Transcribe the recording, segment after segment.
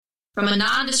From a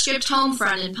nondescript home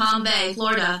front in Palm Bay,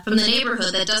 Florida, from the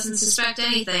neighborhood that doesn't suspect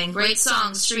anything, great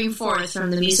songs stream forth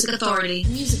from the Music Authority.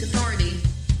 Music Authority.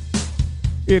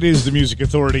 It is the Music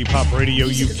Authority, Pop Radio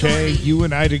Music UK. Authority. You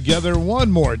and I together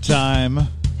one more time.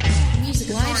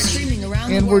 Music Live streaming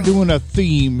around And the we're world. doing a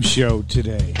theme show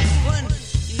today.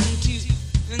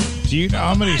 Do you know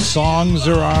how many songs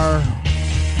there are?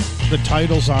 The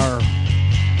titles are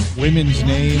women's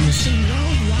names.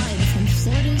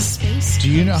 Do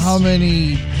you know how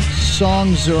many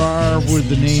songs there are with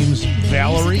the names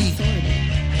Valerie?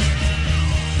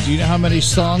 Do you know how many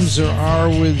songs there are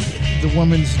with the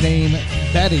woman's name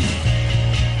Betty?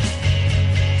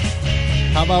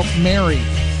 How about Mary,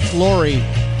 Lori,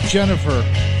 Jennifer,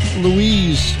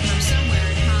 Louise? From somewhere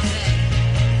in Palm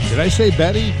Bay. Did I say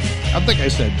Betty? I think I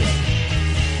said Betty.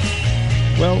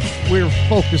 Well, we're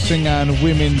focusing on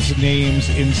women's names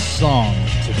in song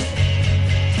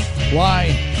today.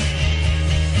 Why?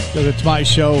 Because it's my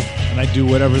show, and I do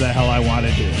whatever the hell I want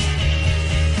to do.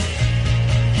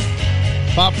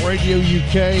 Pop Radio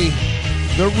UK,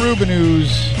 the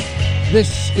Rubenews.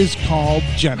 This is called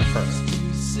Jennifer.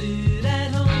 Sit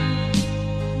at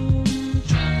home,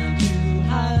 trying to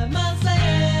hide myself.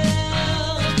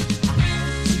 I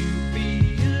have to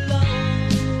be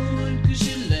alone, 'cause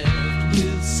you left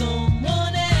with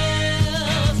someone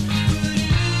else.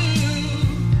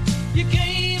 But you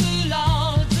came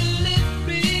along to lift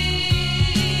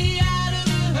me out of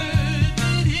the hurt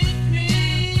that hit me.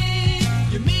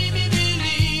 You made me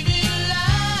believe in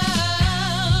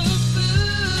love.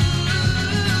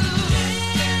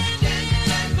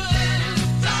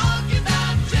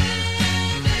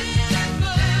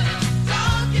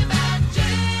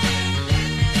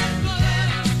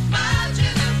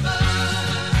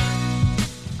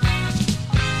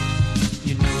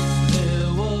 You know there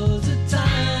was a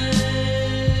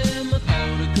time I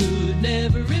thought I could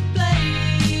never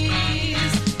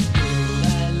replace. Girl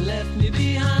that left me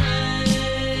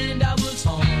behind, I was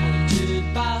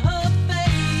haunted by her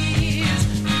face.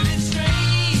 It's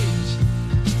strange,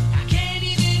 I can't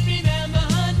even remember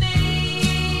her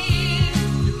name.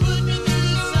 You put me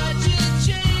through such a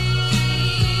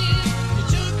change. You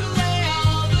took away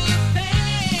all the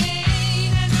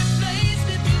pain and replaced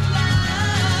it with love.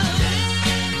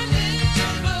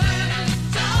 Jennifer,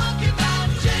 talk about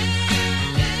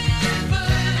Jennifer,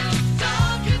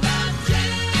 talk about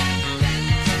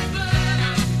Jennifer,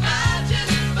 my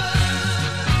Jennifer.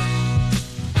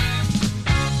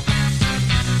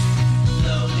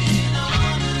 Floating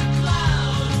on a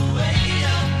cloud way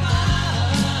up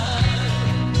high,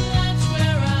 that's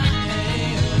where I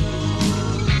am.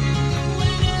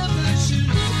 Whenever she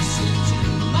looks into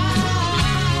my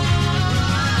eyes,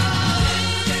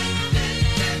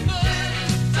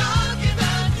 talk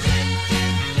about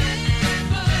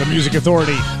Jennifer. The Music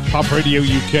Authority, Pop Radio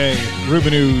UK,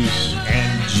 Rubenews,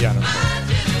 and Jennifer.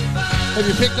 Have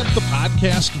you picked up the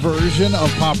podcast version of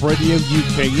Pop Radio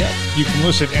UK yet? You can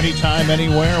listen anytime,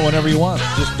 anywhere, whenever you want.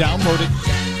 Just download it.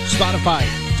 Spotify,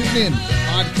 TuneIn,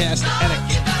 Podcast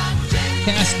Addict,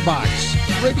 CastBox,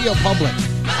 Radio Public,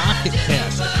 Pocket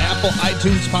Cast, Apple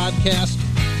iTunes Podcast,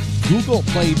 Google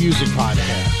Play Music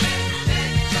Podcast.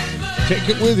 Take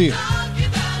it with you.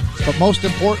 But most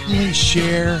importantly,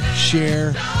 share.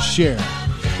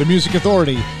 The Music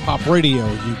Authority, Pop Radio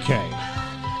UK.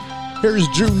 Here's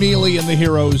Drew Neely and the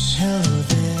Heroes. Hello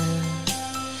there.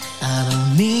 I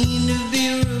don't mean to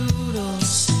be rude or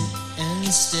sit and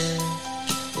stare,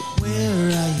 but where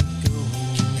are you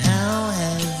going? How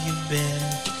have you been?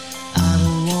 I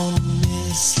don't want to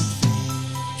miss a thing.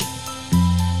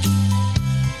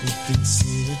 We can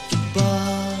sit at the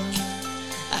bar.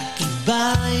 I can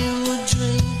buy you a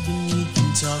drink and we can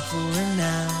talk for an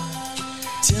hour.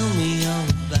 Tell me all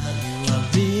about you. I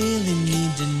really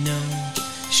need to know.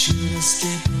 Should I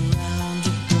stick around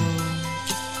or go?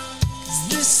 'Cause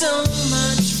there's so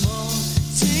much more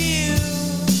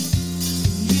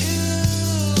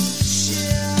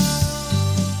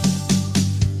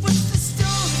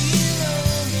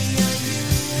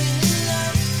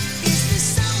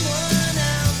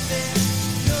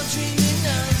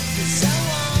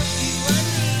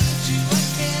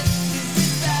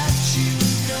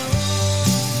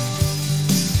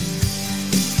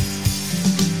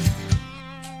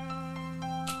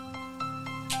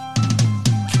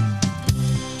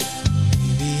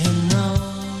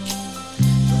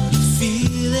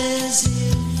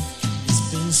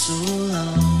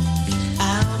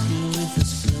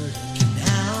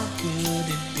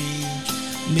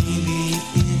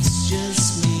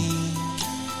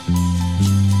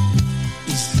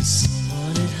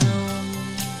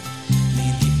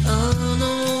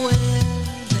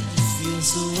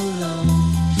alone.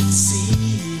 See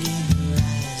it in your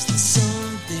eyes, there's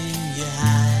something you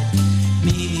hide.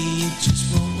 Maybe it just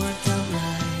won't work out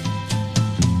right.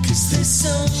 'Cause there's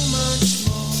so much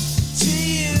more to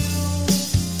you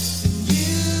than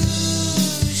you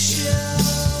show.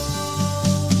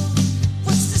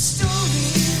 What's the story,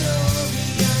 Lori?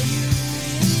 Are you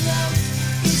in love?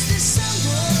 Is there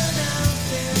someone out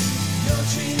there you're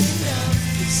dreaming of?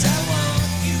 'Cause I want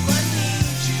you, I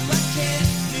need you, I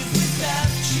can't live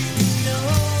without you, no.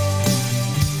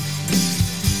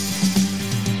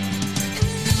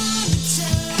 And all the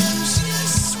times you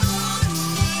swore to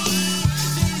me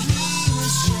that he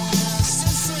was just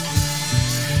the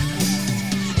same.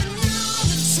 And all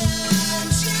the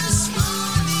times you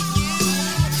swore that you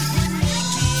would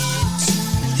make it to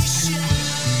the show.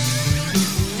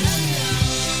 I know.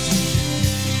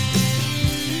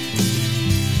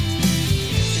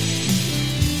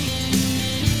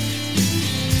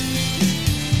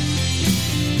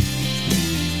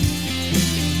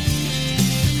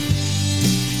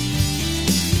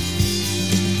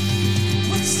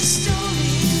 What's the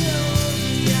story,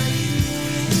 Lori? Are you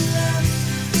in love?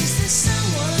 Is there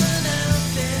someone out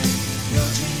there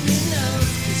you're dreaming of?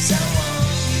 'Cause I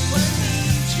want you, I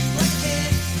need you, I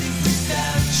can't live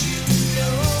without you,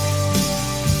 no.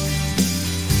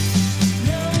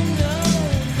 No, no,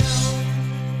 no.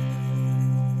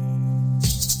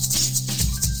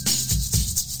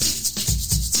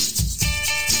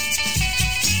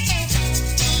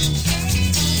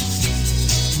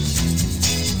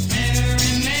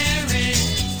 Mary, Mary,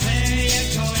 where you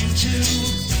going to?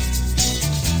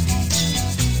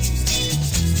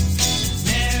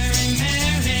 Mary,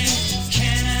 Mary,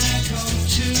 can I go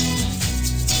too?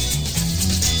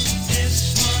 This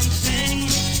one thing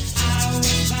I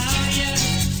will vow you,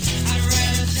 I'd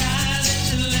rather die than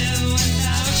to live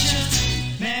without you.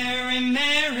 Mary,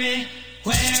 Mary,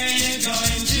 where you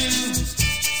going to?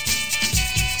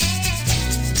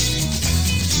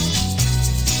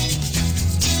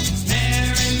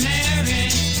 Mary, Mary,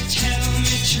 tell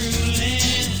me truly,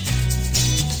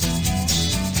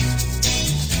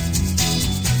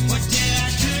 what did I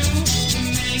do to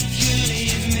make you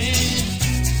leave me?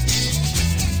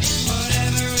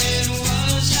 Whatever it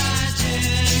was, I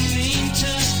didn't mean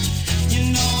to. You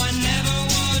know I never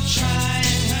would try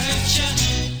and hurt you.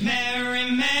 Mary,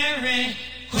 Mary,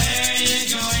 where you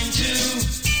going to?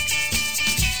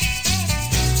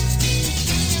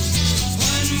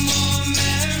 One more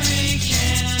Mary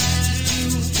can I do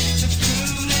to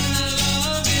prove that my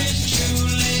love is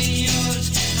truly yours?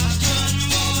 I've done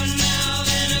more now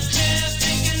than a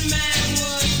clear-thinking man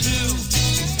would do.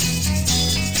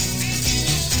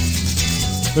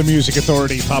 The Music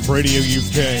Authority, Pop Radio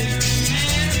UK.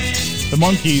 The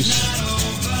Monkees.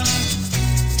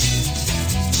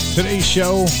 Today's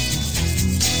show,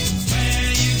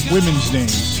 women's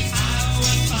names.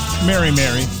 Mary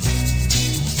Mary.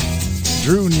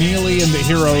 Drew Neely and the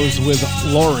Heroes with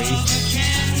Lori.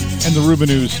 And the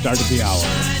Rubinoos started the hour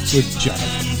with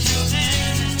Jennifer.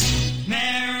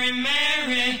 Mary,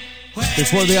 Mary, where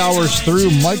Before the hour's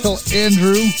through, Michael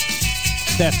Andrew.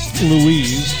 That's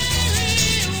Louise.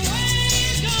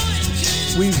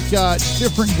 We've got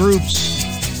different groups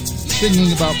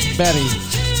singing about Betty.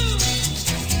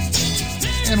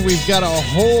 And we've got a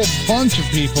whole bunch of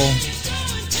people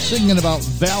singing about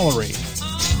Valerie.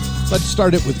 Let's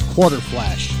start it with Quarter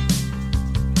Flash.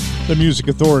 The Music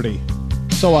Authority.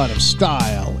 So out of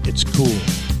style, it's cool.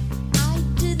 I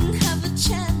didn't have a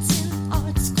chance in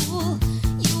art school.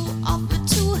 You offered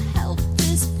to help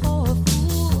this poor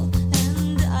fool,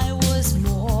 and I was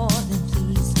more than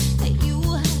pleased that you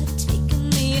had taken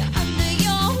me under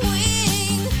your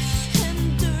wing.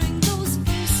 And during those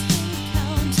first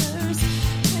encounters,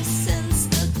 I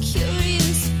sensed a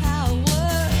curious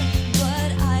power,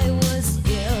 but I was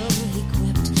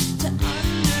ill-equipped to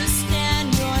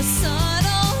understand your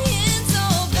subtle hints.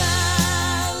 Oh,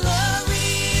 Valerie,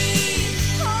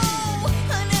 oh,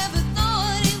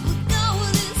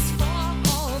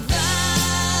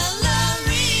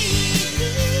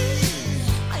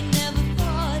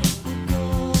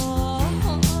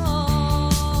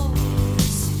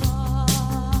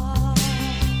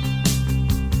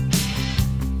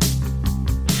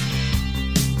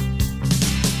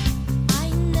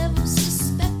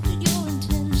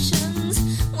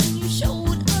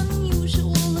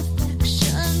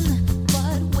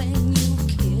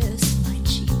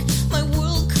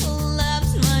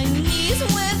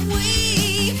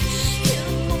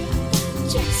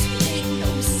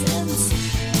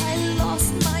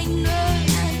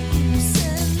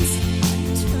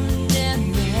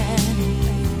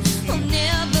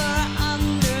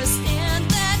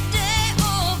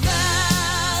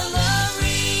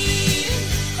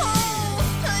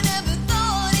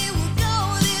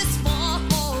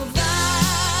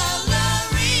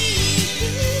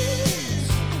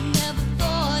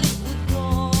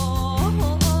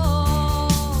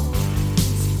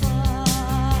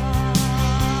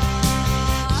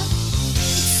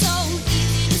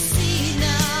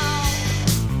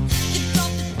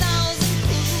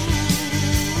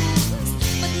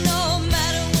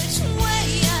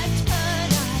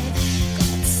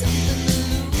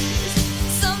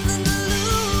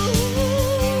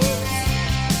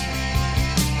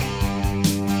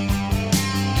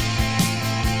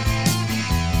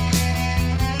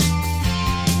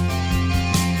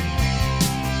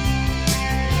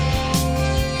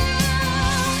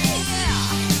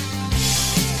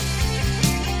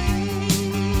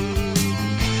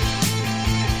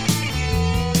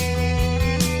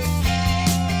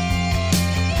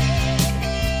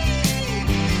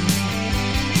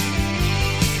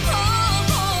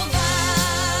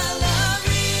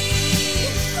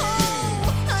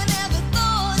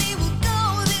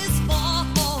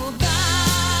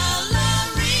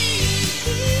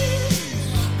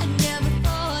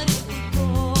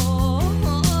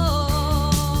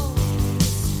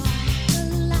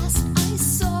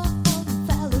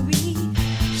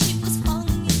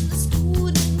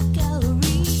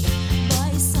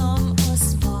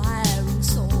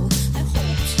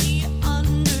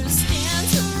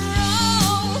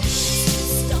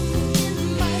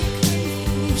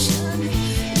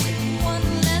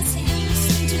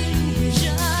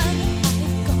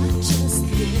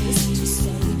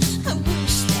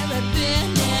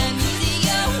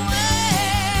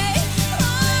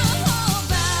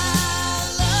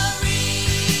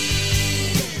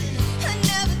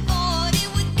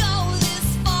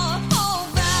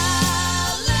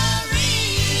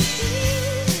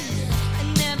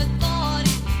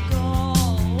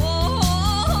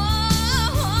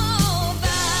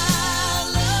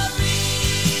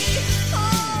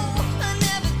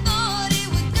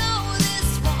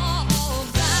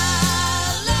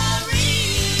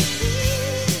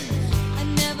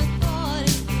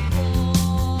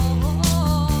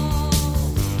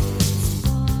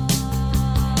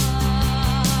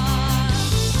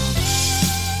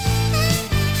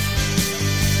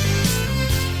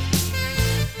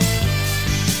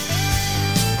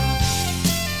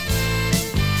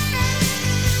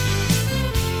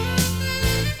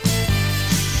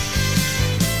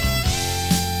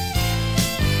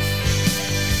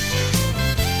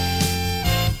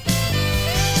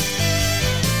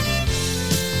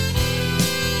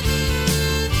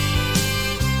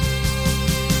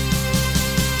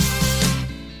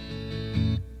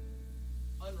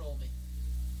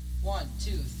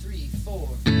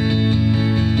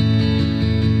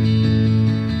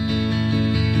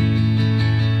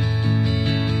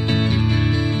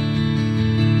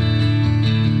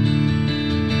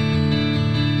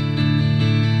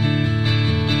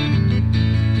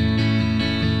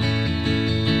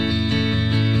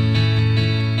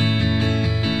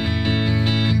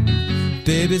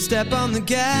 Baby, step on the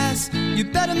gas. You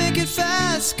better make it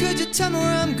fast. Could you tell me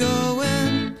where I'm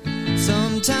going?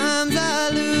 Sometimes I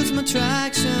lose my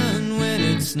traction when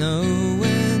it's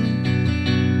snowing.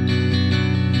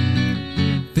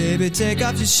 Baby, take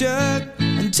off your shirt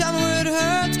and tell me where it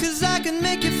hurts, 'cause I can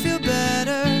make you feel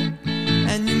better.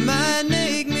 And you might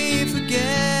make me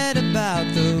forget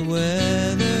about the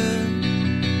weather.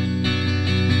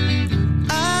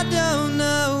 I don't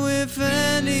know if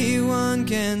anyone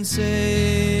can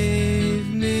save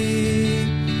me.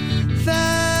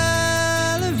 Valerie,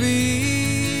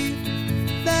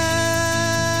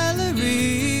 Valerie,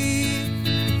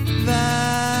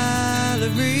 Valerie,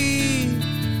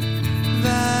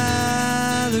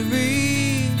 Valerie,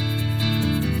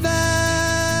 Valerie.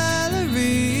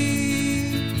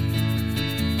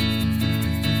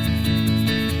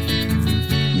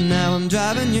 Now I'm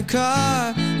driving your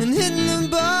car and hitting the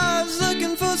bars,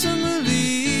 looking for some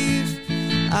relief.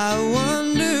 I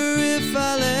wonder if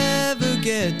I'll ever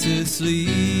get to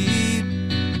sleep.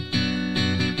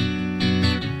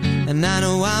 And I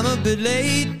know I'm a bit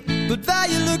late, but Val,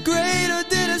 you look great. Or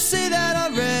did I say that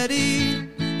already?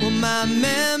 Well, my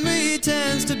memory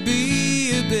tends to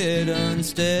be a bit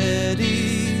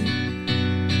unsteady.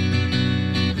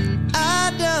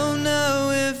 I don't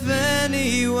know if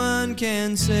anyone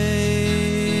can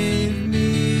save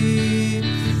me.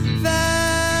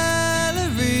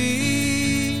 Valerie,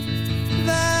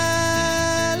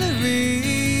 Valerie,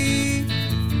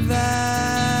 Valerie,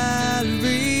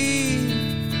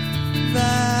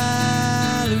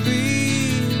 Valerie,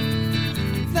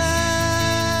 Valerie.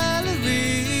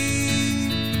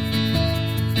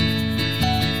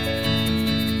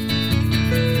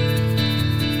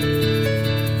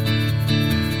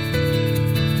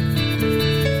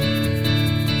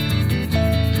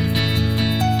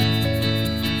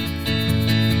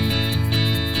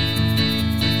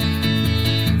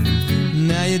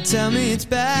 Now you tell me it's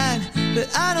bad, but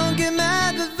I don't get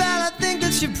mad. But Val, I think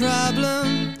that's your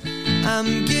problem.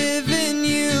 I'm giving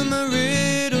you my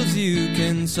riddles, you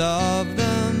can solve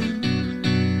them.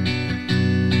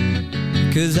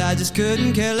 'Cause I just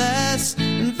couldn't care less.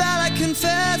 And Val, I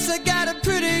confess, I got a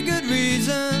pretty good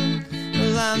reason.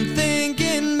 Well, I'm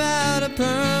thinking about a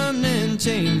permanent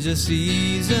change of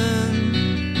season.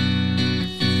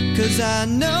 'Cause I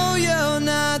know you're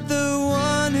not the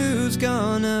one who's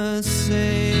gonna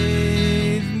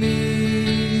save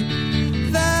me.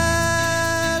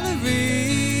 Valerie,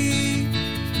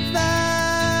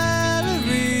 Valerie,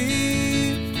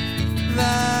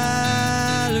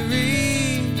 Valerie,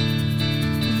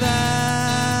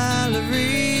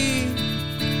 Valerie,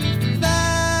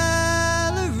 Valerie.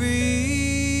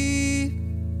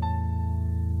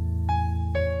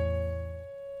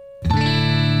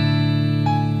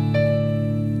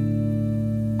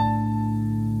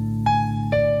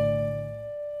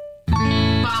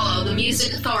 Follow the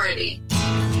Music Authority.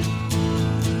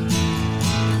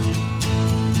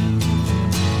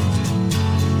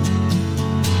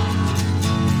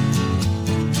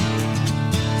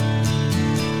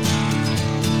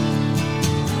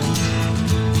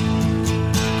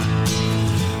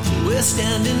 We're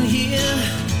standing here,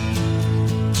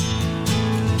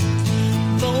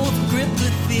 both gripped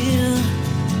with fear.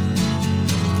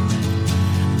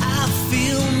 I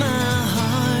feel my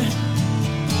heart.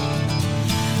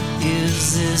 Is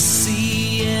this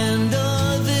the end or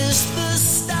this the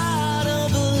start of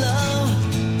a love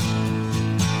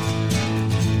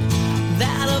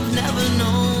that I've never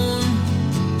known?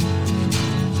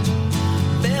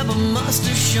 Never must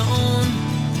have shown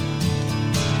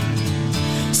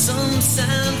some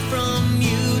sign from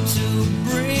you to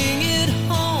bring it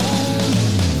home.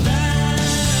 Valerie,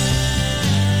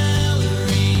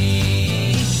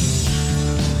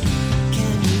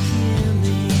 can you hear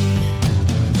me?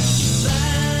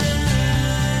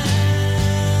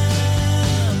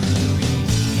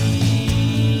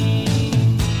 Valerie,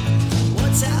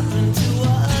 what's happened to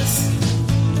us?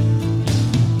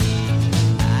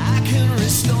 I can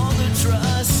restore the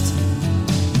trust.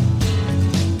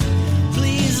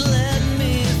 Please let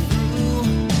me through.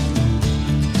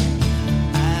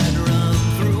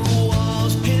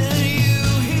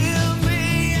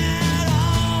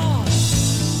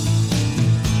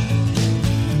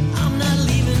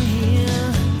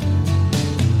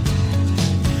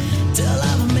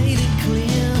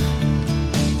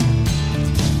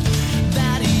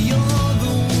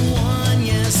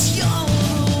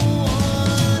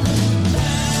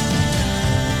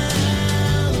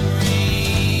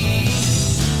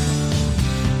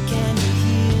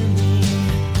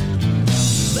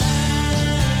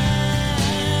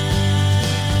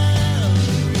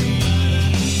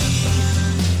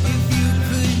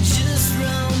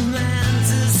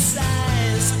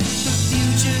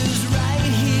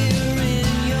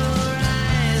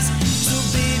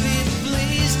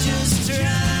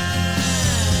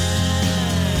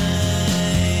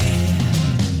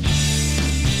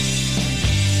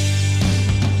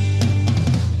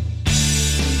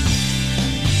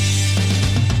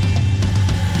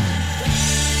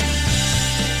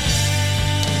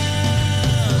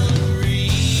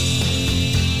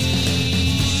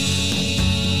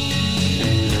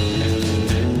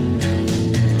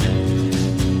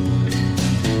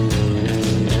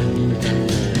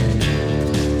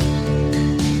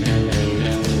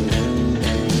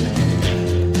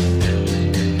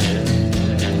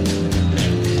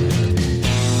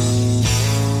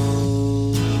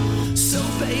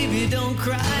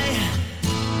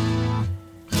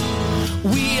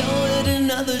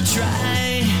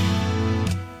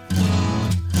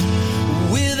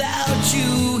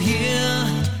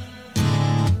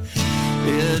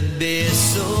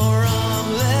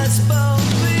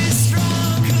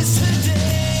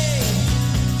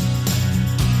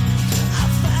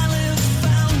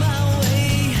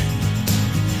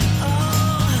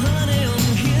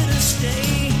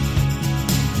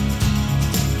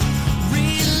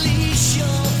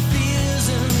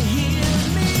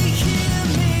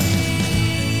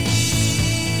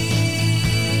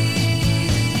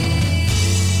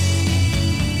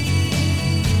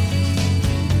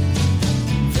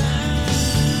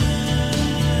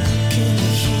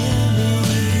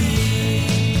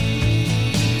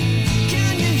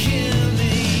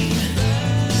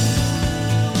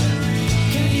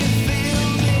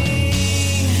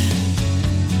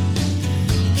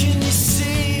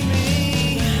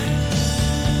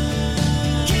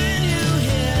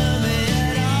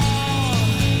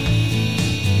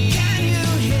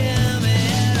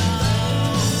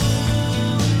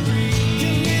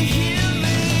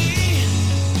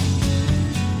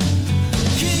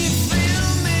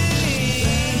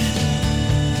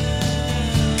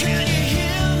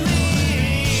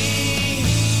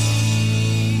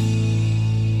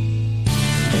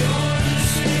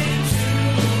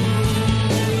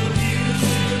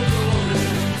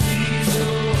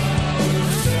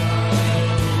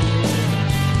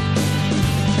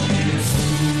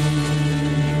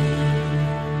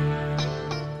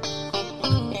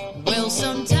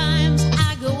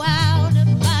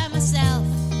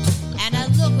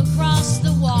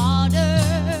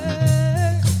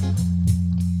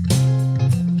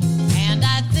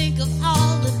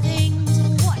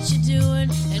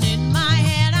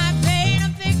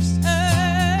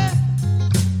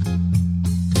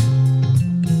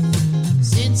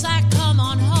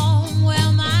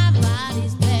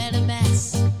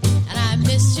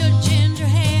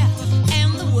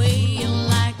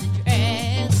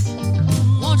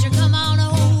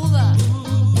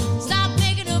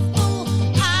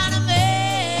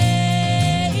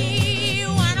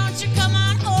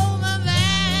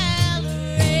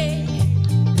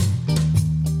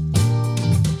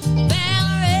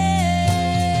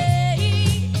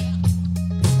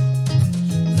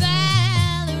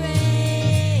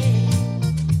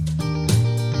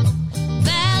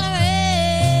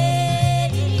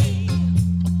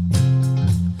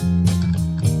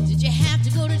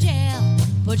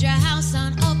 Put your house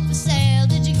on up for sale.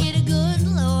 Did you get a good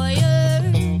lawyer?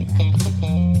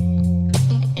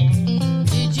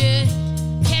 Did you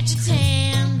catch a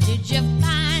tan? Did you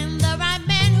find the right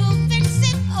man who'll fix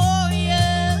it for you?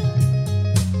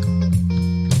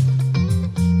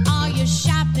 Are you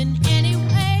shopping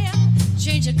anywhere?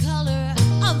 Change the color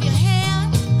of your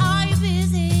hair. Are you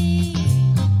busy?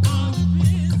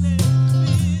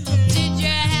 Did you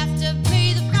have to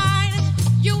pay the fine?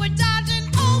 You were dodging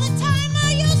all the time.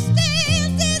 Are you still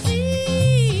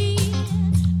dizzy?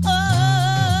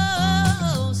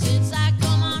 Oh, since I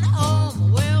come on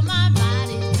home, well, my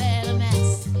body's been a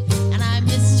mess, and I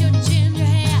miss your ginger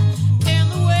hair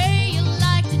and the way you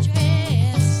like to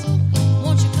dress.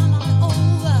 Won't you come on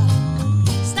over?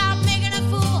 Stop making a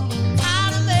fool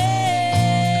out of me.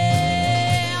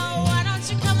 Why don't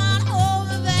you come on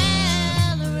over,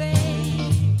 Valerie?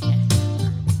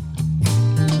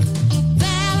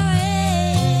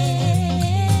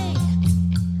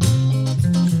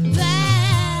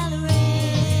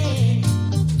 Valerie,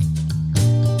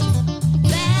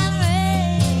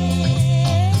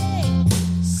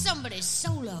 somebody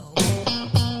solo.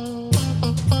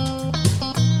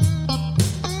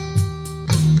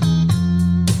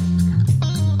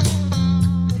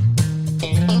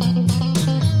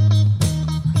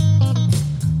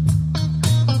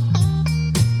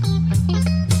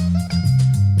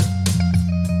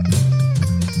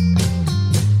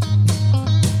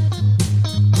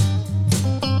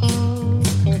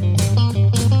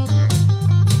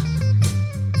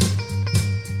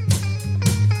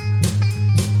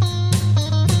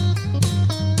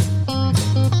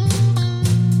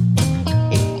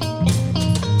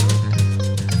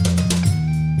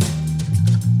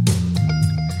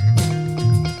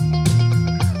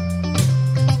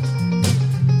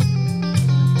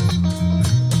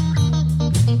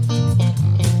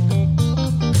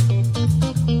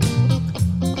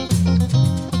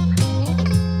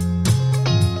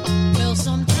 Well,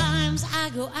 sometimes I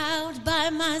go out by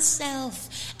myself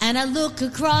and I look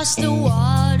across the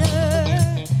water,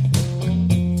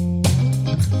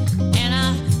 and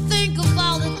I think of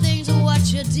all the things of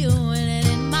what you're doing, and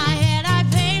in my head I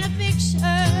paint a picture.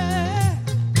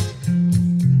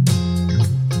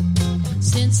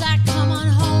 Since I come on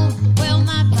home, well,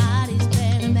 my body's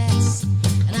been a mess,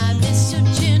 and I miss your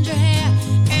ginger hair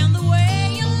and the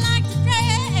way you like to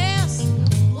dress.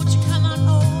 Won't you come on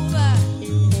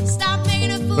over? Stop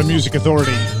making a fool The Music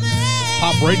Authority, out of me.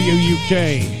 Pop Radio UK,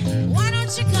 Why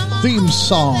don't you come on theme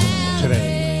song over,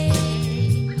 today.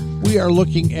 Valerie? We are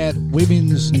looking at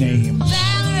women's names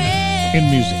in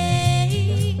music.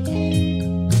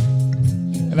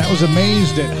 And I was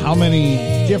amazed at how many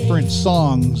different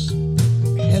songs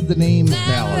had the name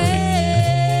Valerie.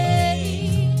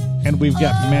 And we've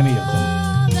got many of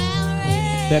them.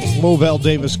 That's Lovell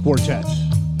Davis Quartet.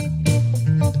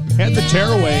 Had the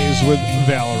Tearaways with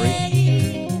Valerie.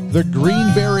 The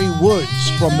Greenberry Woods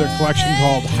from their collection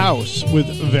called House with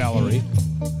Valerie.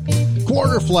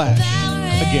 Quarter Flash,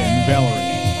 again,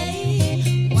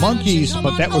 Valerie. Monkeys,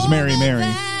 but that was Mary Mary.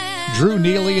 Drew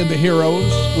Neely and the Heroes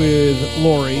with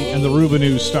Lori, and the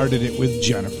Rubinoos started it with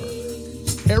Jennifer.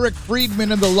 Eric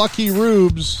Friedman and the Lucky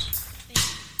Rubes,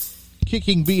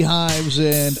 Kicking Beehives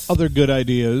and Other Good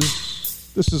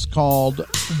Ideas. This is called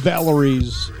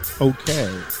Valerie's Okay.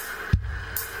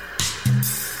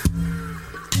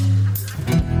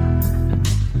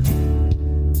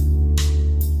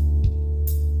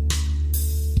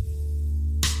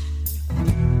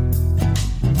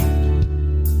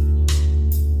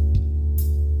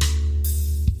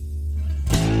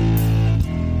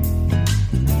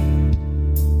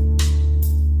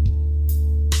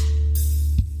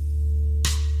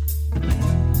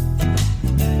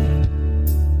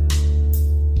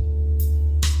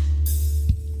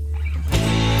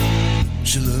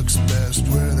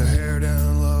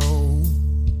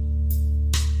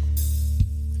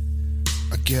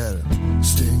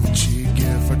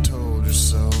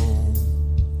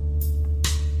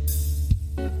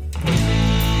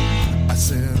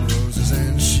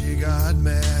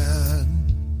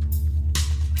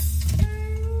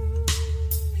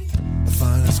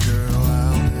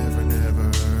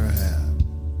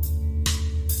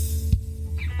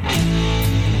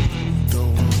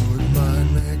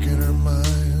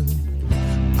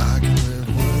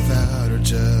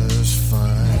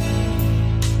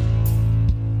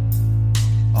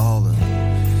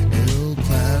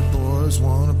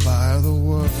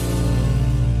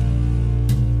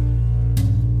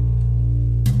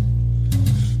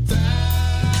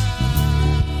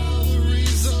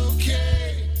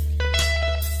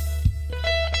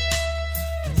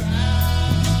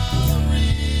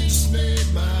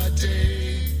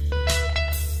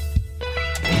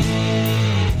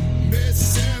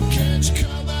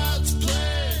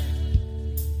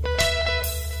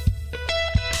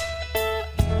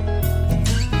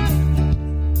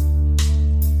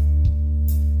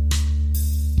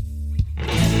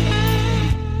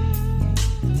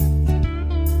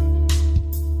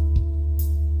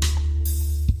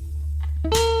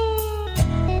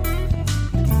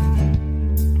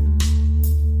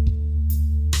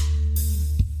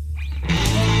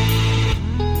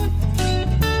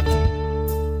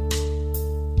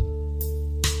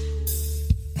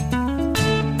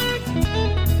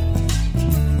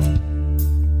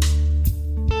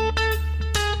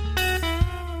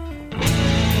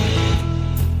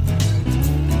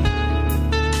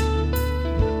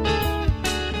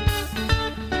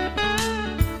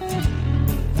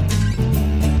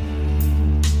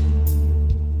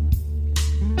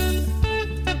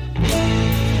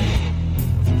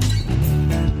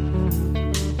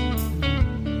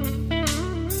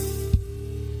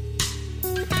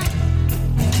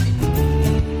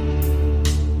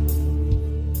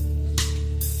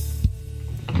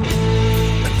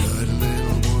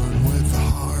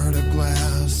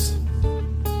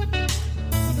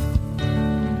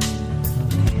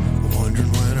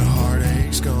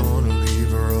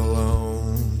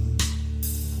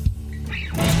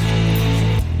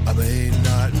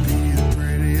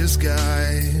 this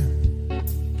guy.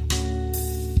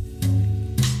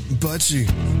 But she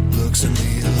looks at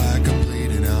me like I'm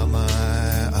bleeding out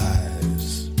my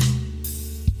eyes.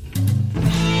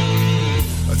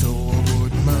 I told her I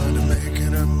wouldn't mind her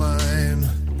making her mind.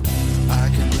 I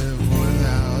can live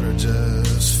without her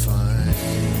just fine.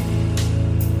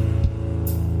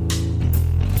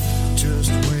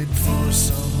 Just wait for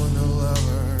someone to love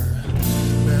her.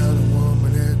 Man or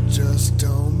woman, it just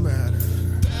don't matter.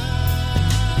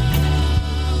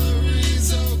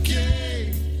 Valerie's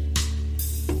okay.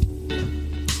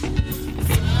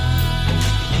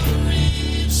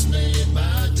 Valerie's made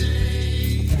my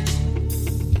day.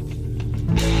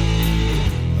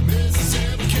 Mrs.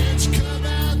 M, can't you come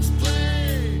out to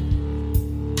play?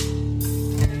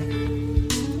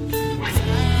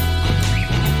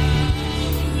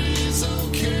 Valerie's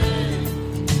okay.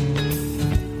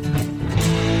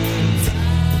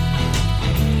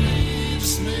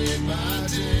 Valerie's made my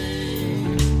day.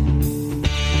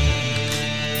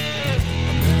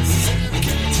 Mrs. M,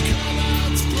 can't you come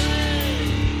out to play?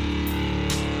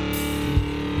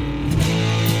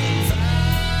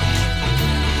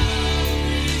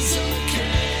 Valerie's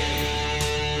okay.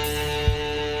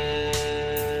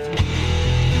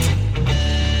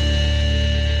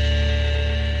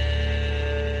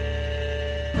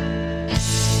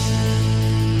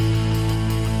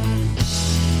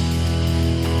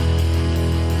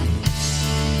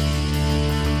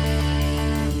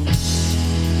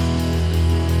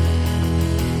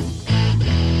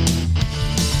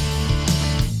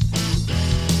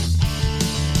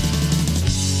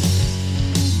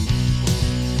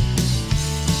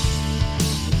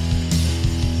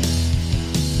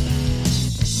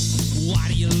 Why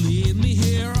do you leave me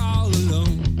here all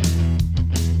alone?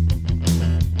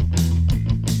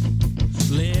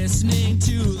 Listening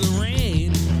to the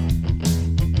rain.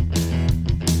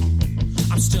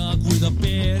 I'm stuck with a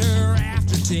bitter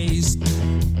aftertaste.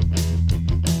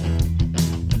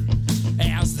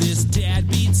 As this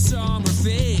deadbeat summer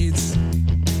fades.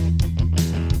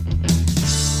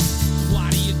 Why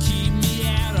do you keep me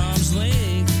at arm's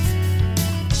length?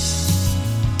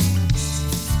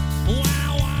 I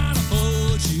wanna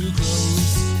hold you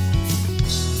close.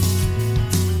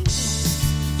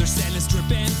 There's sadness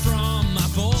dripping from my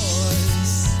voice.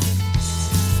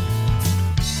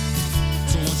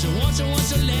 So won't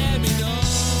you let me know?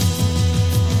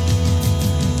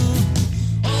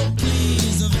 Oh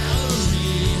please,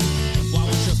 Valerie, why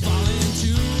won't you fall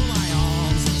into my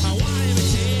arms? I wanna be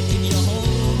taking you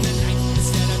home tonight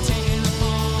instead of taking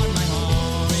upon my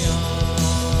heart.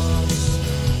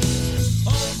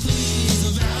 Oh please,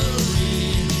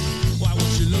 Valerie, why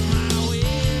won't you look my way?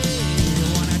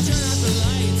 When I turn out the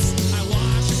lights, I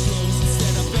wash your clothes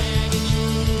instead of begging you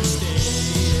to stay.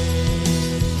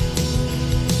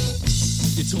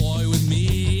 You toy with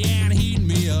me and heat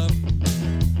me up,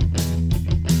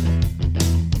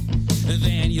 and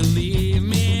then you leave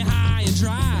me high and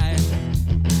dry.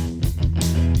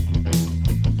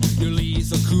 Your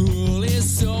lethal cool is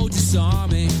so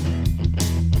disarming.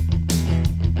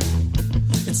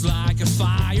 It's like a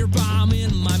firebomb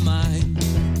in my mind.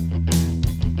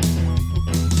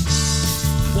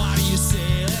 Why do you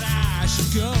say that I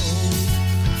should go?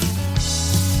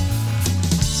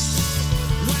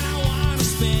 When I wanna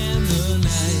spend the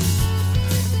night.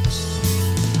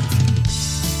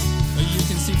 You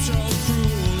can seem so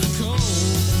cruel and cold.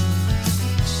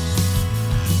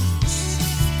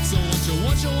 So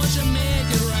won't you make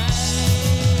it right?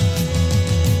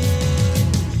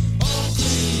 Oh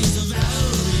please,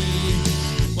 Valerie,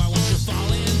 why won't you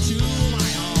fall into my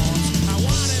arms? I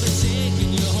wanna be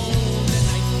taking you home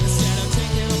tonight instead of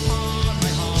taking apart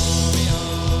my heart.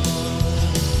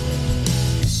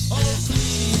 Oh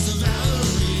please,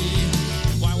 Valerie,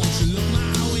 why won't you look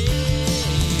my way?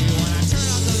 When I turn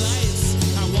out the lights,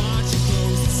 I watch you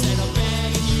close instead of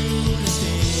begging you to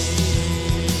stay.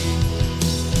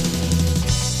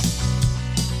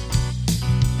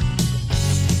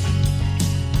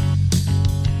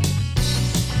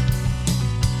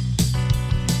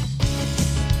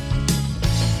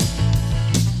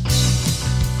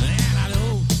 And I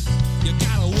know you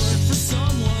gotta work for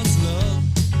someone's love,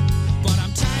 but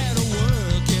I'm tired of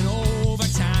working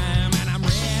overtime and I'm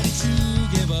ready to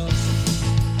give up.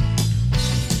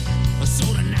 So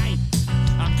tonight,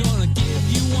 I'm gonna give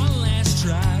you one last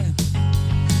try.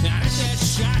 And if that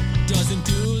shot doesn't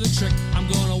do the trick, I'm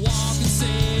gonna walk and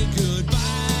say goodbye.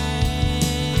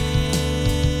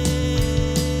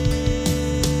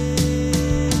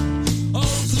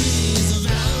 Oh please,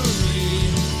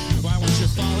 Valerie, why won't you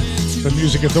fall into The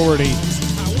Music Authority,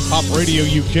 Pop Radio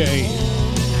UK.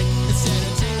 instead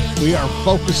of taking We are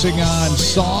focusing on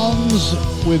songs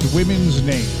with women's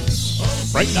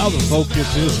names. Right now the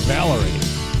focus is Valerie.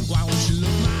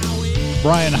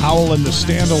 Brian Howell and the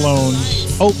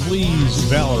Standalones. Oh, please,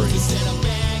 Valerie.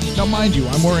 Now, mind you,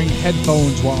 I'm wearing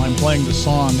headphones while I'm playing the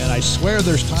song, and I swear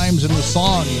there's times in the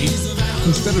song,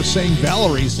 instead of saying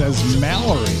Valerie, says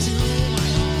Mallory.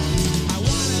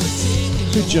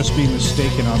 Could just be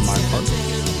mistaken on my part.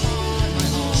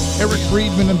 Eric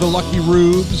Friedman and the Lucky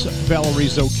Rubes,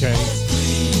 Valerie's Okay.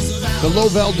 The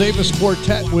Lovell Davis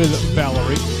Quartet with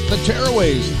Valerie. The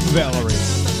Tearaways, Valerie.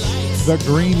 The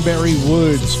Greenberry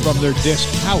Woods from their disc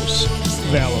House,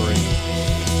 Valerie.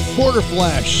 Quarter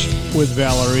Flash with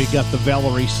Valerie got the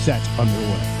Valerie set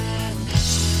underway.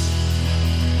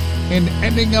 And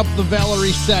ending up the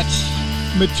Valerie set,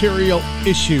 Material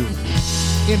Issue,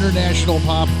 International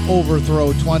Pop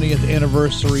Overthrow 20th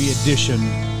Anniversary Edition,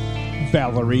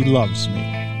 Valerie Loves Me.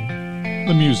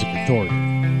 The Music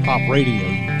Authority, Pop Radio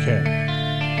UK.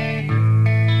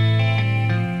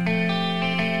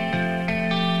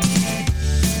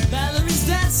 Valerie's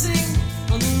dancing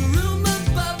on the room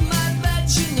above my bed,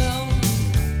 you know,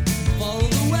 for all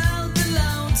the world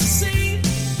alone to see.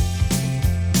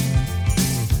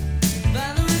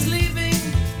 Valerie's leaving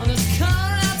on a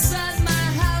car outside my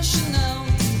house, you know.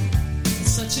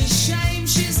 It's such a shame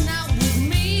she's not with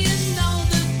me, and all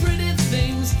the pretty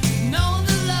things, and all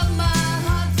the love my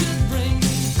heart could bring.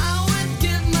 I would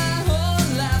give my whole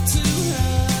life to her.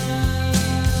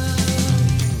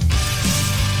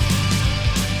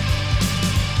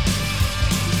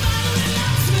 Valerie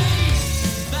loves me.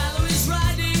 Valerie's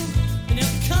riding in a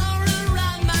car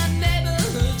around my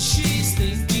neighborhood. She's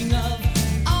thinking of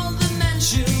all the men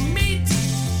she'll meet.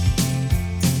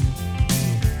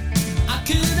 I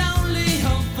could only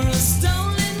hope for a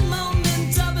stolen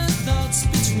moment of her thoughts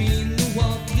between the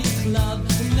walking club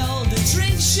and all the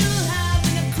drinks she'll have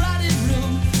in a crowded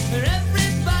room where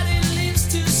everybody leaves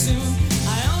too soon.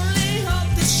 I only hope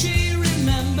that she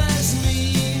remembers me.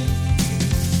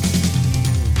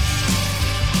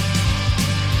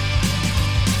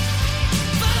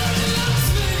 Valerie loves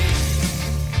me.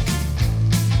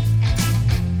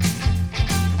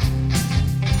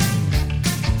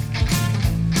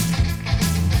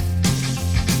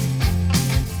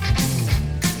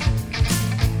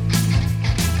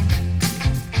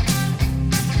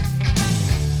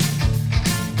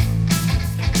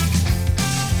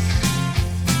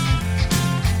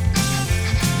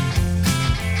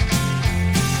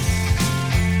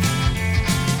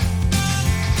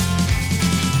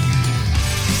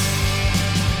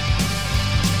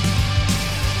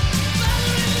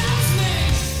 Valerie loves me.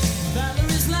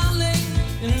 Valerie's lonely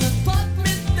in an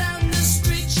apartment down the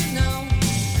street, you know,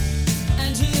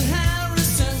 and her hair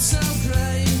is turned so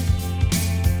grey.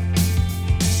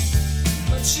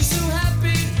 But she's so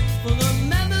happy for the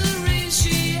memories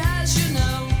she has, you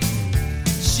know.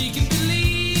 She can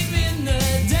believe in the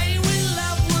day when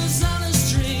love was on a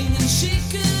string, and she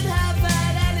could have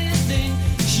had anything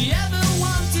she ever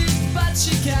wanted, but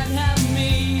she can't have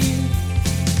me.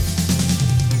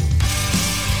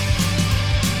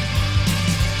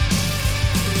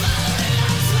 Valerie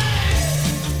loves me.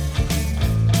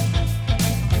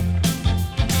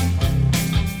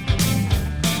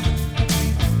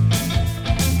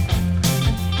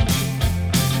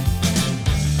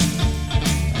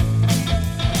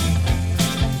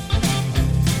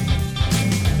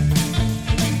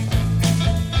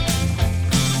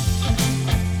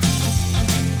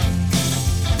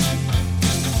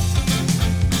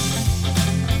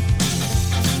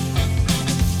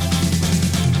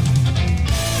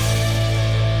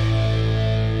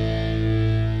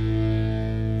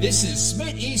 This is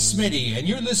Smitty, and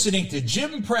you're listening to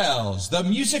Jim Prell's The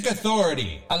Music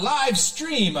Authority, a live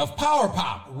stream of power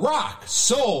pop, rock,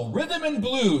 soul, rhythm and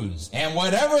blues, and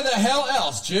whatever the hell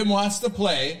else Jim wants to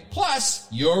play, plus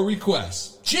your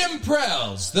requests. Jim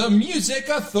Prell's The Music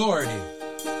Authority.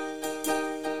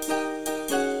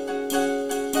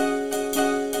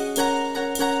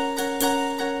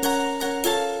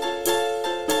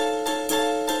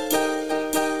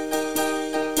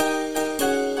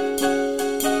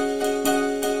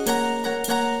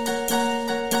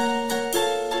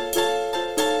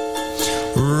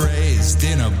 Raised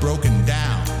in a broken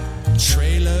down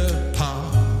trailer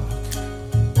park,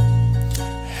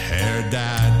 hair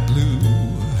dyed blue,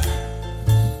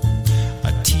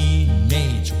 a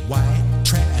teenage white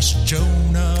trash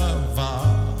Joan of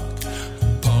Arc,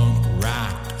 punk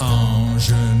rock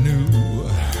ingenue,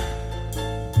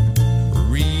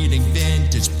 reading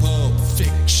vintage Pulp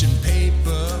Fiction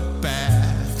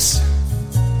paperbacks,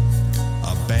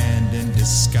 abandoned,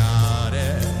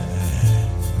 discarded,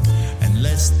 and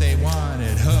let's best they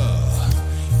wanted her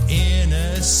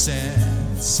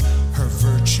innocence, her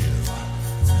virtue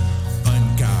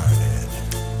unguarded.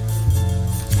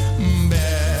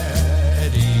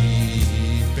 Betty,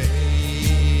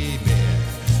 baby,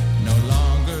 no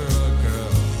longer a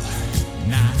girl,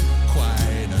 not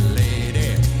quite a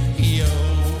lady.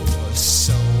 You're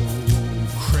so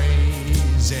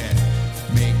crazy,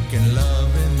 making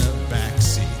love in the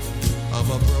backseat of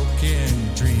a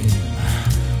broken dream.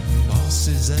 Boss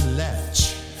is a lech,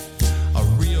 a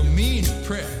real mean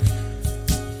prick.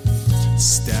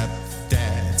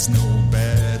 Stepdad's no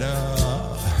better.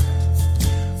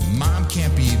 Mom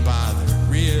can't be bothered.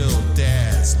 Real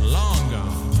dad's long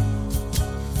gone.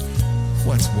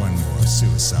 What's one more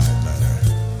suicide letter?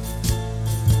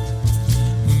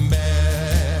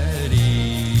 Betty,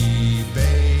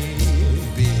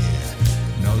 baby,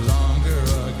 no longer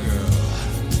a girl,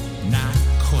 not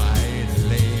quite a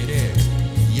lady.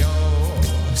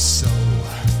 You're so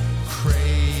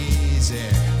crazy,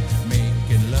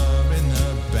 making love in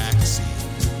the backseat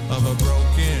of a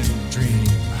broken dream.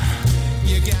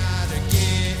 You gotta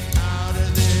get out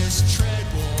of this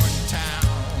tread-worn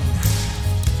town.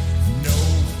 No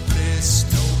bliss,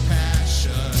 no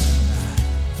passion.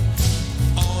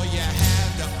 All you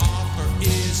have to offer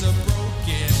is a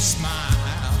broken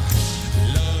smile.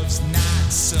 Love's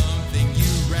not something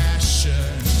you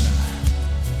ration.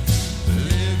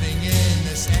 Living in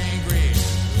this angry,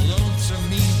 lonesome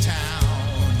mean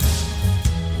town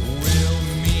will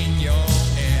mean your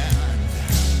end.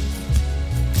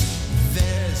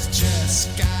 There's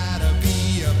just gotta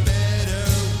be a better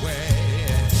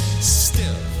way.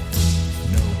 Still,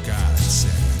 no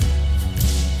godsend.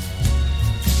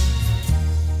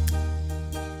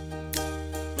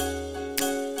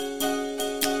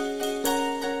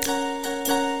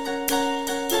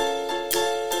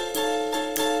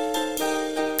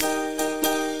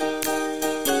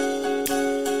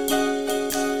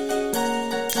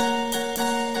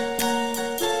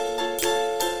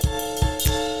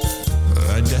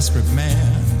 A desperate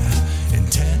man,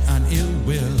 intent on ill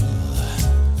will.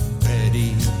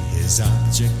 Betty, his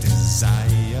object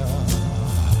desire.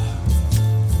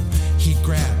 He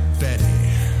grabbed Betty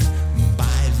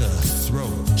by the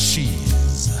throat.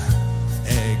 She's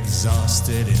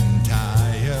exhausted and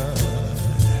tired.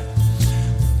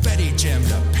 Betty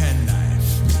jammed a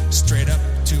penknife straight up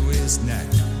to his neck,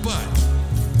 but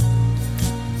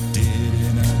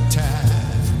didn't attack.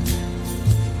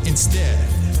 Instead,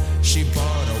 she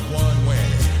bought a one-way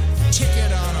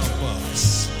ticket on a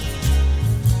bus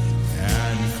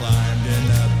and climbed in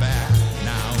the back.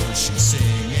 Now she's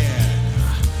singing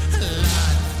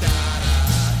la-da-da-da-da.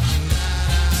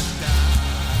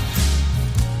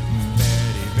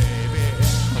 Betty, baby,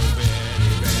 oh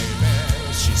Betty, baby,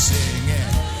 she's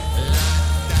singing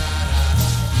la-da-da-da-da-da.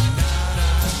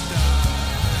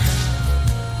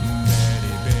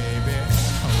 Betty, baby,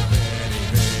 oh Betty,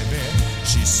 baby,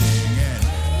 she's singing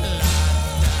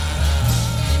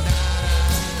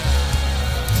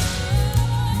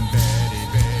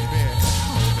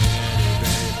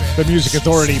The Music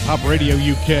Authority, Pop Radio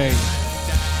UK.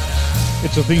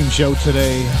 It's a theme show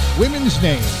today. Women's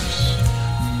names.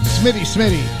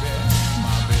 Smitty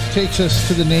takes us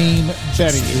to the name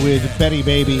Betty with Betty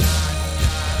Baby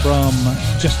from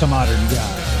Just a Modern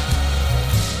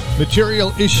Guy.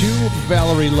 Material issue,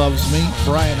 Valerie Loves Me.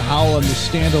 Brian Howell and the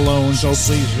Standalones, Oh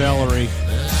Please Valerie.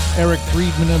 Eric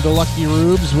Friedman and the Lucky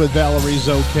Rubes with Valerie's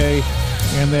Okay.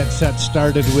 And that set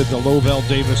started with the Lovell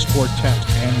Davis Quartet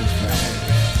and Valerie.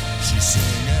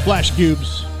 Flash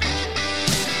Cubes.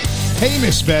 Hey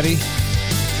Miss Betty.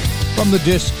 From the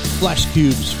disc Flash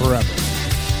Cubes Forever.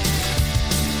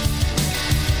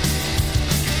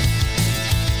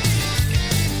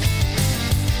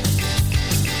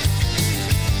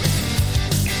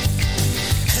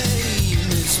 Hey,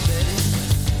 Miss Betty,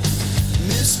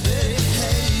 Miss Betty,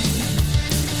 hey,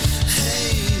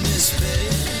 hey, Miss Betty,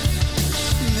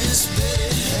 Miss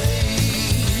Betty, hey,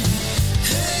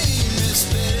 hey, Miss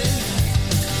Betty,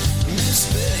 Miss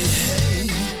Betty, hey,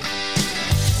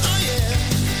 oh yeah.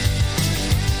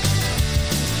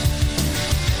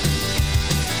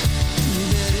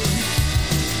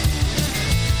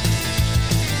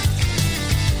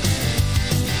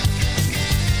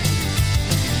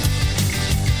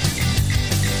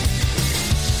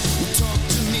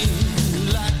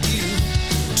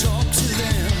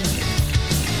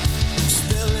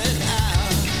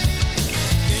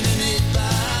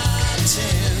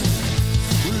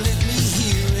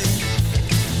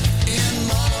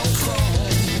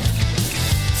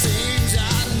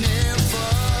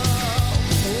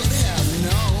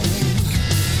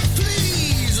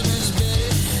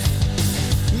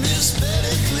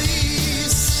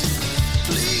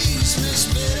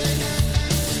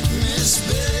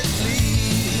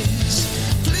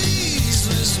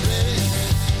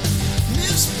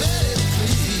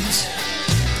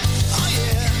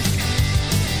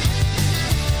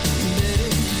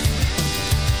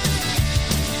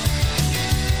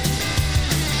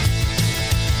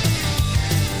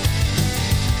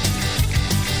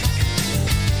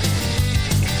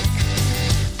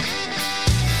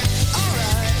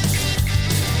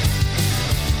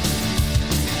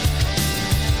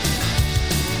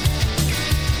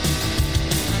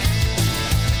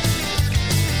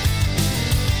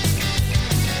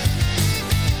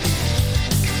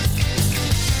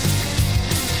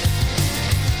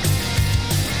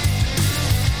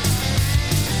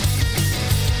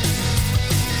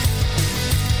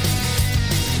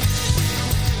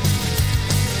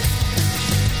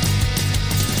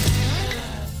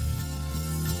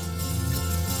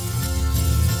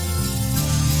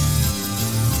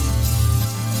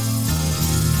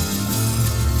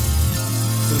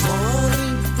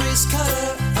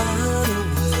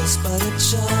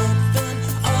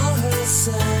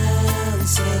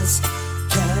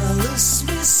 jealous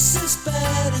Mrs.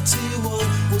 Vanity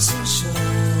One was in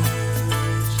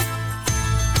charge.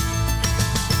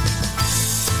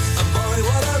 And boy,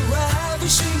 what a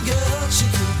ravishing girl she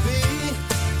could be,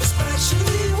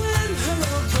 especially when her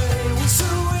own prey was so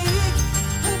weak.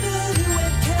 Her beauty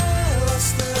went careless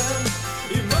then,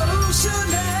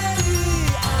 emotionally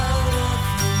out of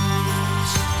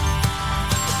reach.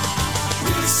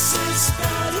 Mrs.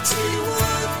 Vanity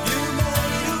One, you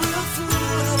made a real fool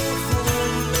out of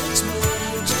her. It's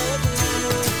Major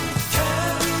Dale.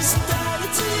 Carrie's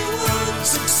Vanity One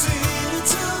succeeded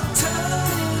to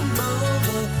turn him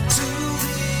over to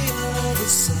the other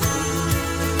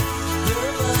side.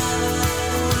 Your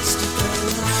last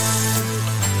alive.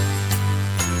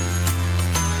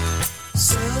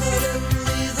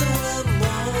 Suddenly there were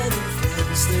more than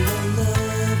friends. They were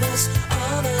lovers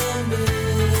on a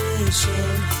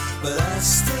mission. But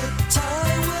as the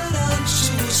time went on,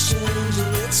 she was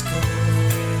changing its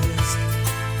course.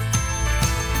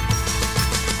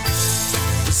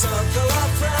 The circle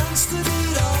of friends that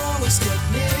he'd always kept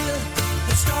near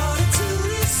had started to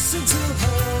listen to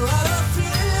her out of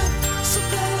fear. So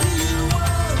better you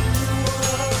won,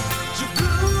 you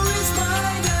blew his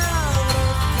mind out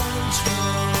of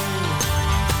control.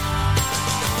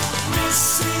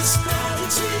 Mrs.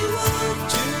 Vanity One,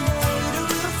 you made a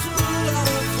real fool out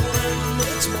of her.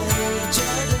 It's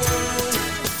Major Dale.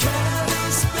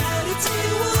 Carrie's Vanity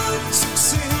One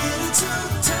succeeded to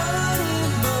turn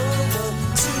him over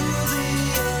to the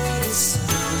other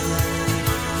side.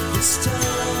 This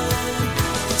time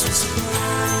it was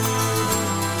right.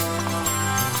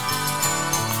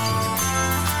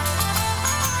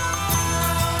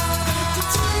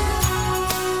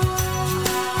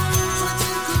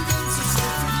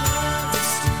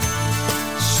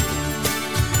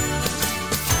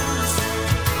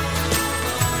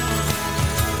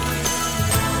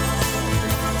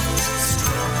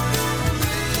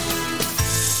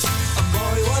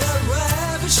 Boy, what a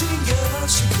ravishing girl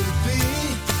she could be,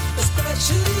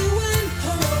 especially when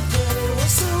her own prey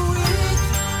was so weak.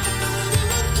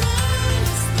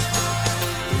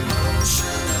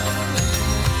 Emotionally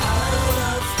out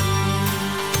of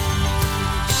reach.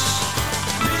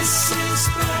 Mrs.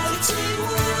 Vanity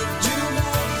One, you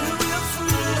made a real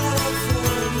fool out of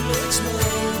her. It's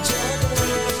Major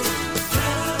Dale.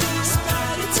 Carrie's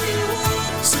Vanity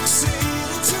One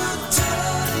succeeded to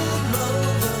turn him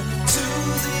over to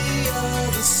the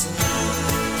other side.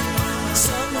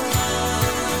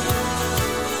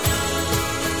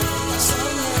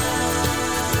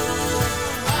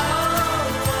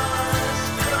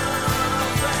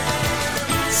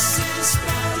 Mrs.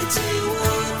 Vanity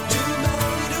One, you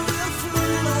made a real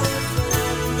fool out of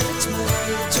her. It's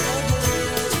Major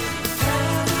Dale.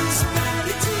 Carrie's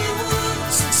Vanity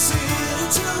One succeeded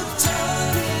to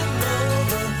turn him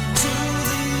over to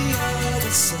the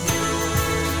other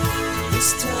side. This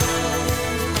time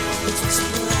it was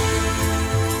right.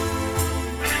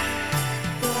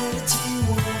 Vanity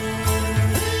One,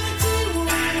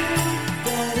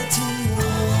 Vanity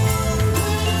One,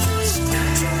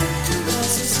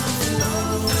 lost something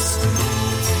lost.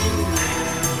 Vanity One,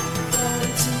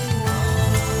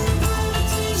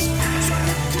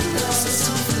 lost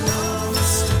something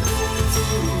lost.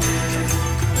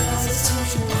 Vanity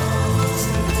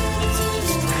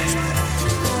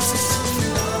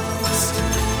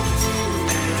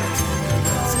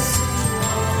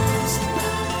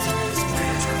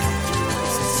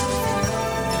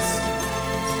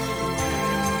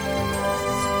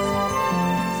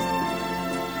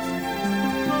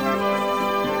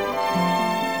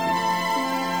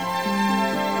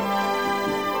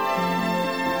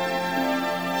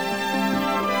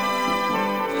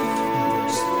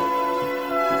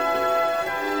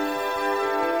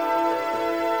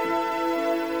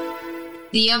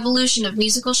The evolution of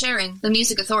musical sharing, the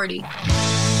Music Authority.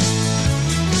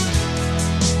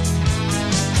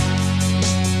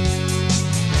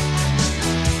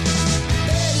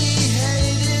 Betty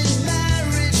hated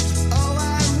marriage. Oh,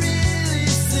 I really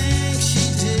think she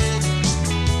did.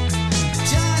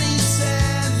 Johnny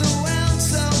said the world's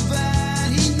so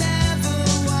bad, he never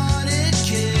wanted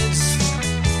kids.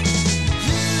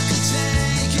 You could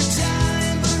take your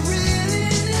time, but really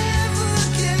never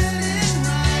get it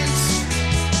right.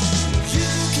 You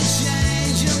can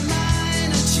change your mind.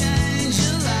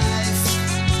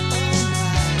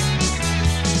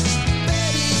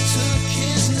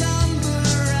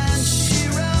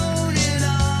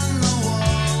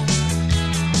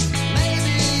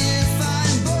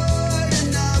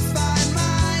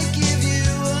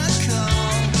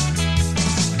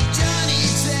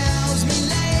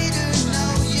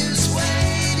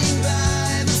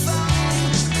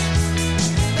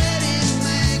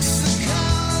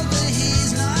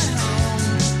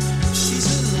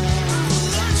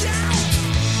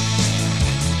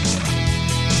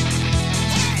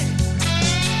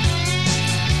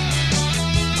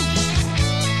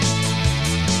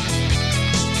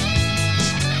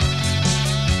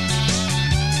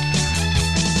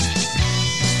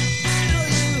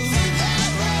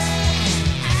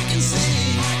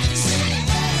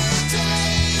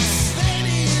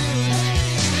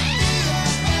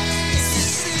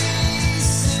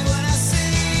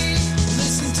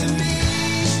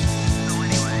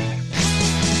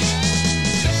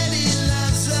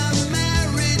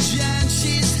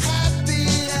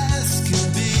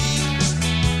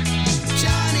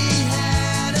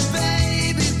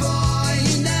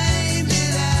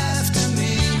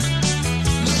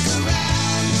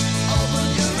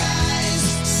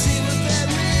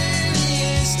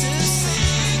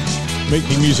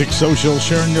 Making music social,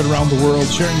 sharing it around the world,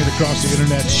 sharing it across the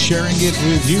internet, sharing it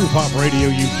with you, Pop Radio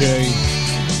UK.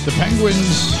 The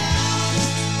Penguins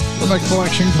from a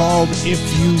collection called If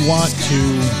You Want To,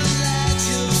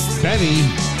 Betty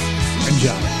and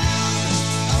Johnny.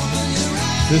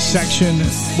 This section,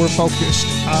 we're focused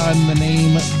on the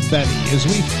name Betty as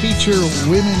we feature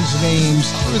women's names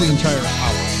through the entire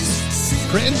hour.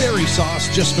 Cranberry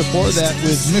Sauce just before that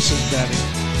with Mrs. Betty.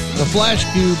 The Flash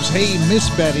Cubes, Hey Miss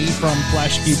Betty from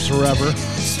Flash Cubes Forever.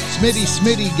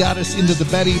 Smitty got us into the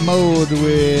Betty mode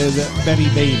with Betty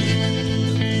Baby.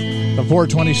 The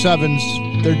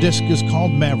 427s, their disc is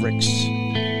called Mavericks.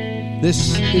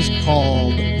 This is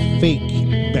called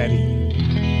Fake Betty.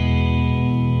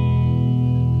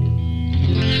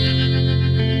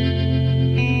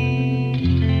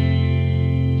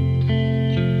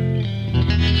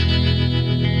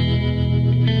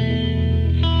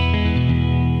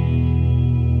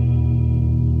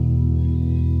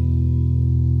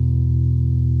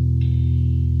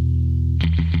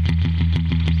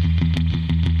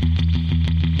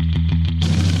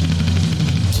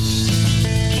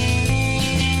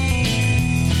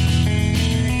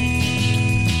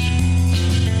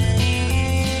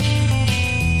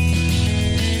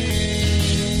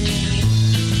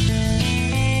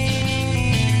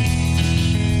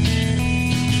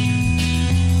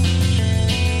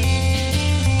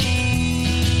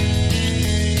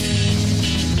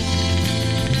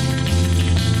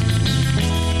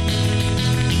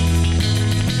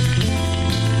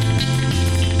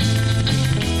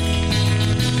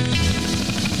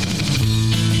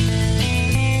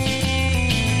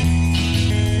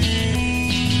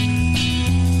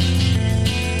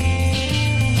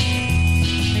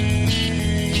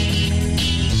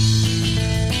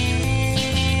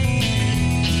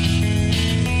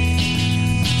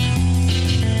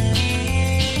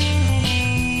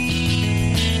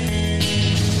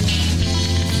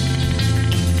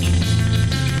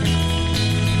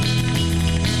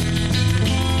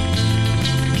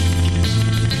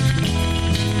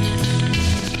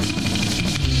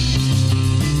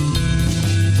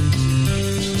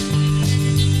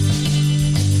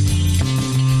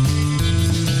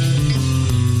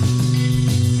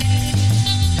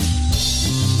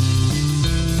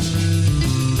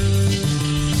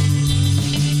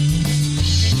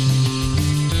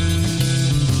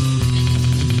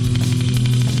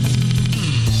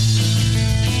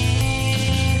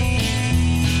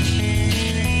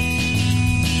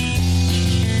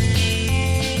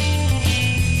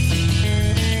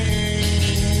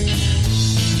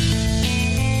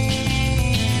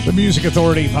 The Music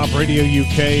Authority, Pop Radio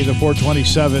UK, the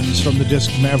 427s from the disc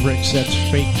Mavericks, that's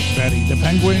Fake Betty. The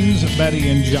Penguins, Betty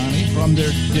and Johnny, from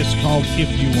their disc called If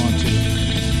You Want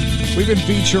To. We've been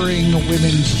featuring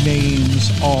women's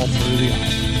names all through the hour.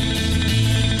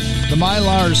 The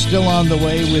Mylar's still on the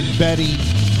way with Betty,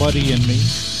 Buddy, and me.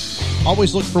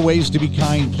 Always look for ways to be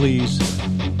kind, please.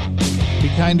 Be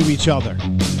kind to each other.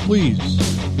 Please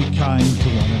be kind to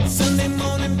one another. Sunday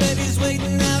morning, Betty's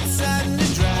waiting outside in the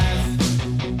drive.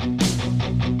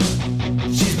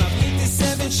 She's my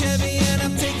 57 Chevy and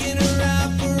I'm taking her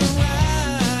out for a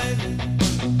ride.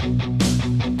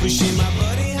 Pushing my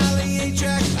buddy Holly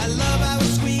 8-track. I love how it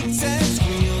squeaks and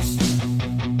squeals.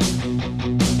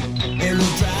 And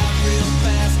we'll drive real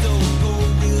fast, don't go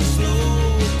real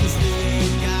slow, 'cause we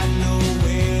ain't got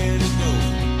nowhere to go.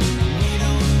 We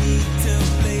don't need to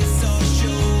place our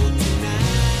show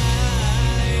tonight.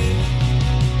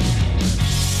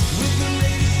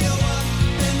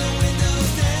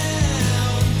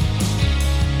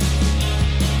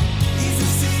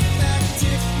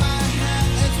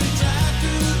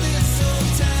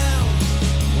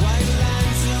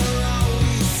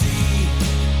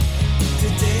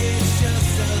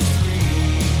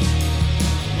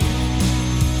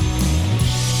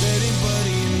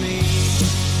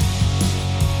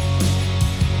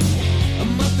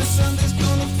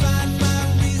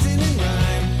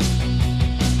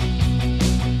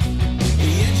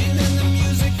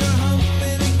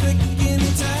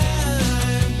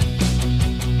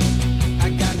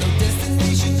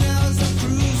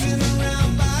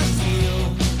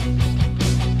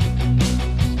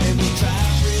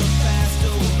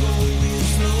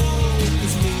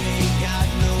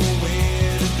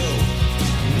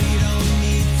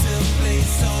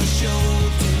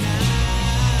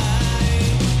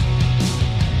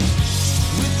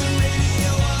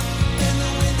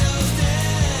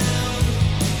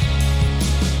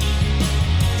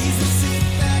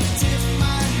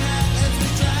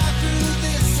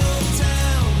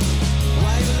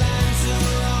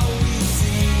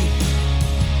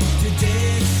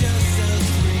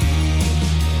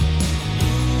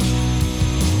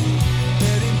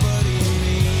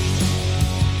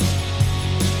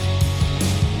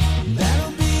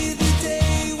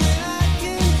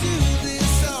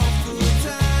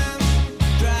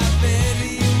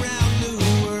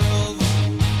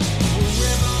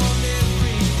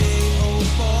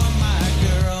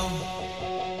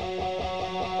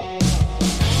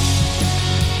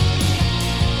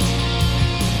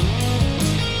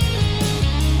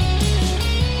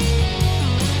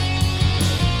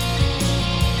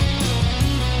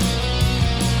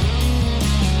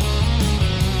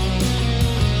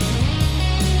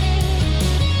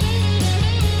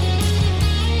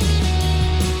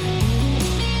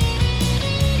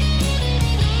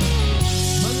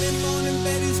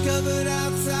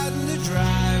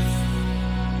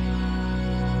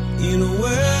 In a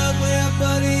world where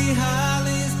Buddy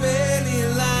Holly's barely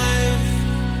alive.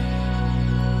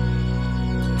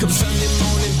 Come Sunday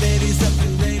morning, Betty's up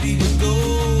and ready to go.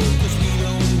 'Cause we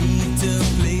don't need to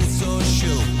place or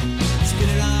show.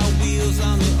 Spinning our wheels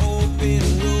on the open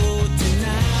road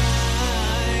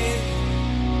tonight.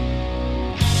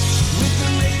 With the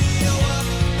radio up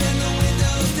and the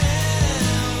windows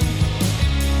down.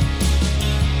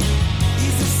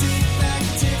 Easy seat back,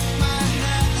 tip my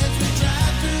hat as we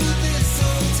drive through this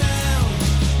old town.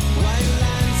 White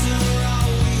lines are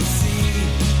all we see.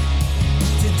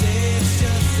 Today it's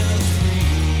just us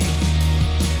three.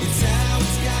 It's how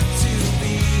it's got to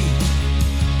be.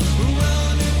 We're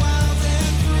running wild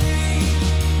and free.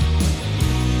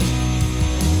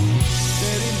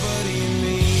 Betty, Buddy, and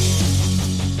me.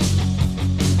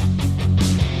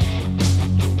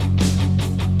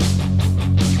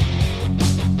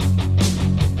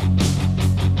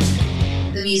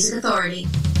 The Music Authority.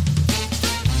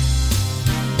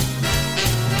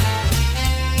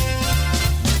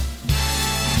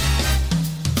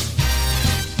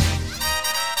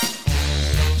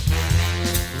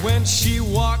 When she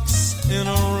walks in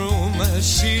a room,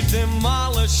 she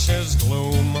demolishes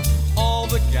gloom. All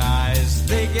the guys,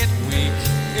 they get weak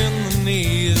in the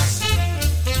knees.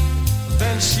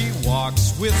 Then she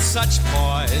walks with such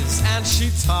poise, and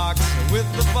she talks with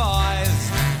the boys.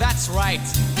 That's right,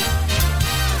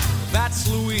 that's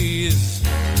Louise.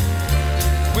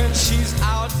 When she's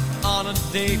out on a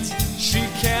date, she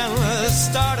can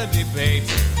start a debate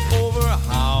over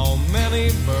how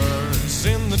many birds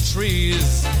in the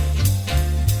trees.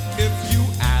 If you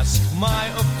ask my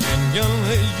opinion,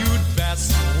 you'd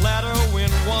best let her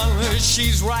win one.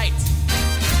 She's right,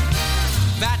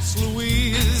 that's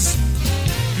Louise.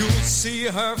 You'll see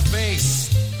her face,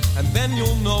 and then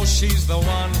you'll know she's the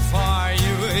one for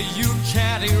you. You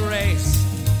can't erase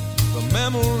the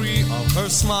memory of her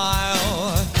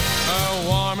smile. Her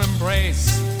warm embrace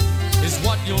is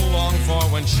what you'll long for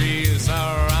when she's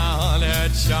around. Her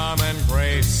charm and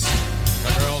grace,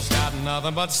 the girl's got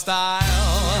nothing but style.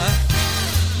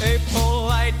 A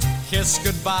polite kiss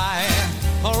goodbye,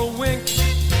 or a wink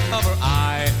of her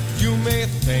eye. You may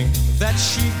think that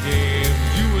she gave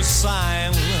you a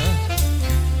sign,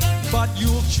 but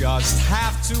you'll just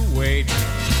have to wait.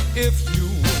 If you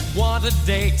want a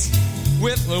date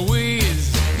with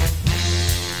Louise,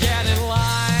 get in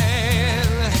line.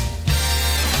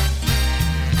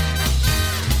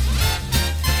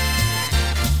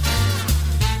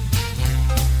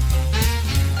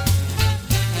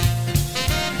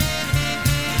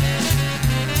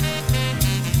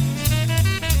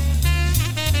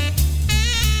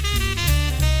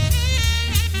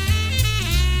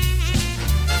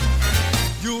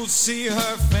 You'll see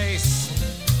her face,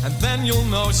 and then you'll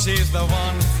know she's the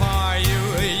one for you.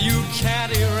 You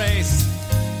can't erase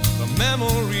the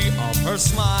memory of her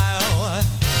smile.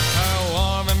 Her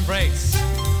warm embrace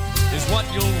is what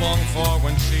you'll long for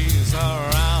when she's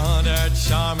around. Her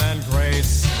charm and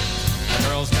grace, the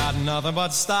girl's got nothing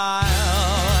but style.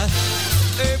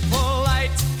 A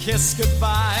polite kiss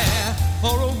goodbye,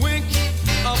 or a wink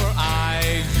of her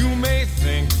eye. You may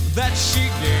think that she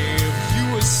gave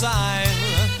you a sign,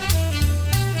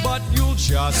 but you'll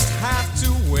just have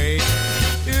to wait.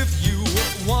 If you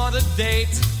want a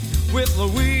date with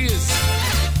Louise,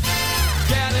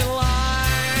 get in line.